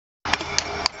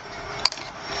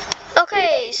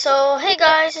Okay, so hey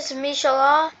guys, it's me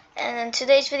Shala, and in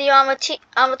today's video I'm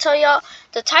gonna tell y'all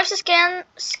the types of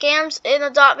scams in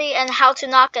Adopt Me and how to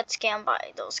not get scammed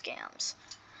by those scams.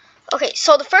 Okay,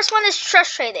 so the first one is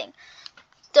trust trading,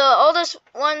 the oldest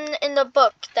one in the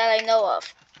book that I know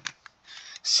of.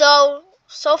 So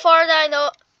far that I know,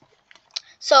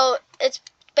 so it's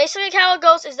basically how it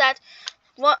goes is that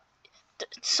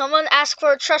someone asks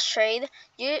for a trust trade,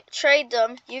 you trade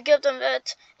them, you give them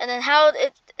it, and then how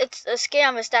it's a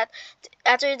scam is that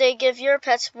after they give your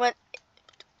pets, when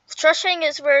trust trading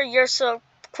is where you're so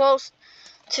close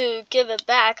to give it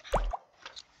back,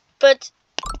 but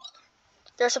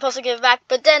they're supposed to give it back,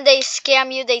 but then they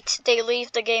scam you, they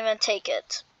leave the game and take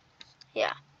it.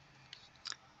 Yeah.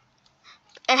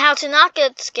 And how to not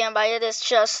get scammed by it is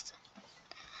just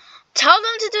tell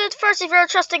them to do it first if you're a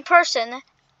trusting person,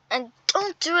 and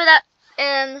don't do it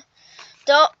and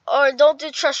don't do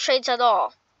trust trades at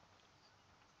all.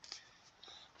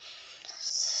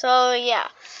 So yeah.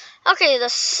 Okay, the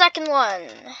second one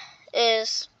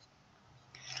is,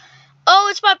 oh,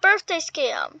 it's my birthday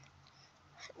scam.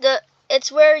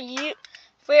 It's where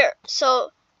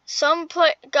some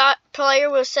player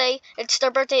will say it's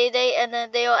their birthday day, and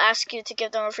then they'll ask you to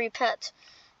give them a free pet.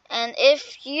 And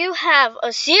if you have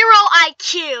a 0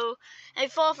 IQ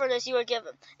and fall for this, you will give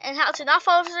them. And how to not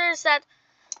fall for this is that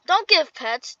don't give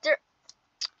pets. It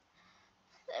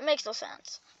makes no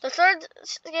sense. The third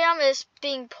scam is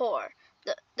being poor.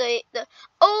 The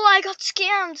oh, I got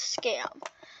scammed scam.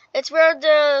 It's where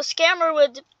the scammer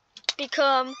would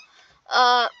become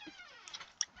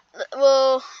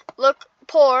will look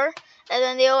poor, and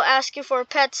then they'll ask you for a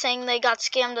pet, saying they got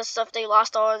scammed and stuff. They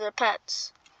lost all of their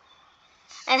pets.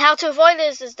 And how to avoid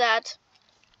this is that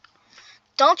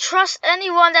don't trust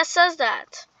anyone that says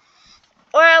that,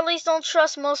 or at least don't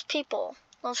trust most people.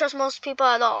 Don't trust most people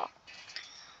at all.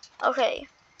 Okay,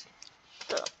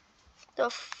 the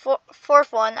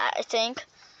fourth one, I think.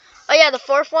 Oh yeah, the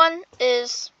fourth one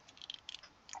is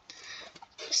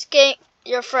scam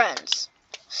your friends.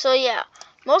 So yeah,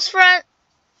 most friends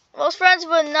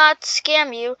would not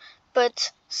scam you,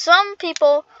 but some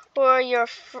people who are your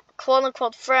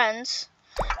quote-unquote friends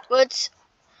would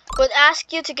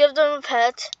ask you to give them a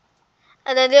pet,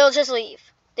 and then they'll just leave.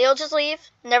 They'll just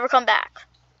leave, never come back,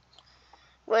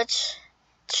 which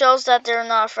shows that they're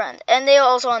not a friend. And they'll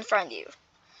also unfriend you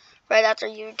right after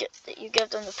you give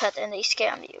them the pet and they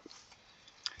scam you.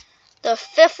 The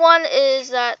fifth one is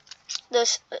that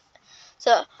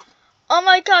oh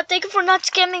my god, thank you for not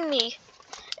scamming me.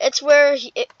 It's where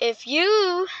if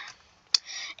you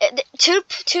two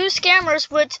scammers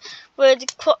would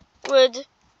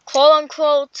quote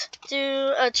unquote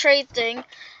do a trade thing,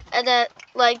 and then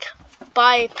like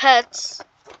buy pets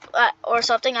or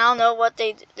something. I don't know what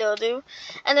they'll do,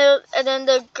 and then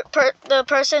the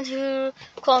person who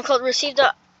quote unquote received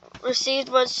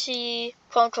what she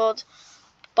quote unquote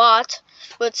bought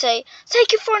would say,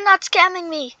 "Thank you for not scamming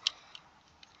me,"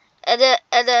 and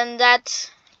then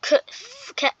that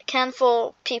can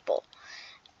fool people.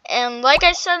 And like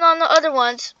I said on the other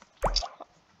ones,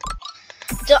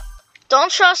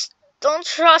 don't trust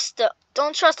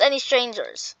any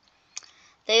strangers.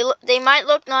 They might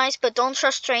look nice, but don't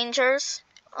trust strangers.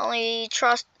 Only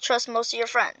trust most of your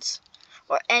friends,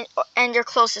 and your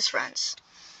closest friends.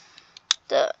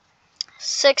 The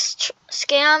sixth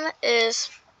scam is,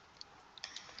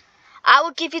 I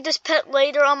will give you this pet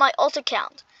later on my alt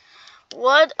account.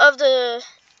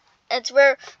 It's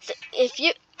where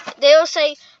they'll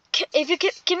say, if you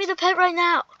give me the pet right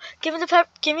now, give me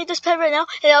this pet right now,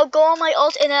 and I'll go on my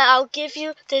alt, and then I'll give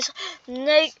you this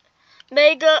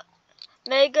mega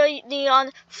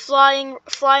neon flying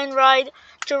ride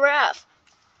giraffe.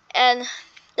 And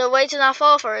the way to not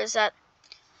fall for it is that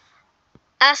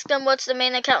ask them what's the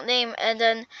main account name, and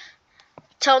then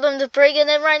tell them to bring it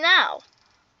in right now.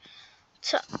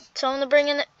 Tell them to bring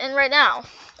it in right now.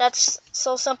 That's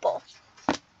so simple.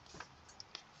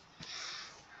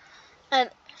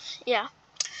 And yeah,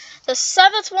 the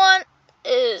seventh one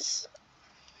is,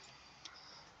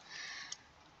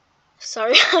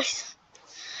 sorry guys,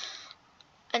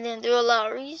 I didn't do a lot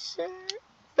of research,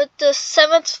 but the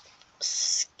seventh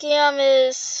scam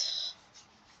is,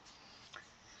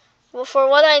 well, for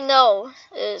what I know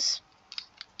is,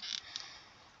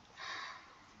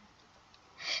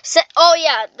 oh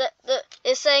yeah,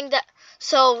 it's saying that,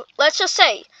 so let's just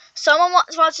say someone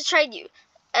wants to trade you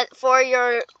for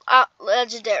your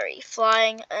legendary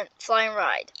flying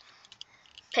ride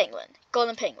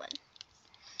golden penguin,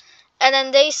 and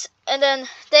then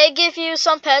they give you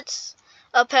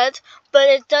a pet, but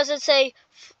it doesn't say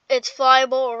it's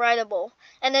flyable or rideable,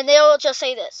 and then they'll just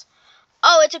say this,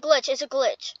 oh, it's a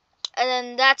glitch. and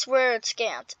then that's where it's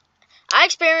scammed. I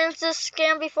experienced this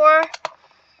scam before,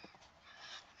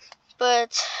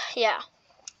 but yeah.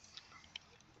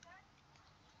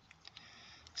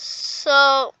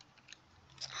 So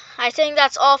I think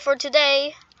that's all for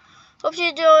today. Hope you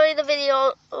enjoyed the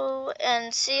video,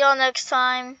 and see y'all next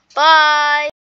time. Bye!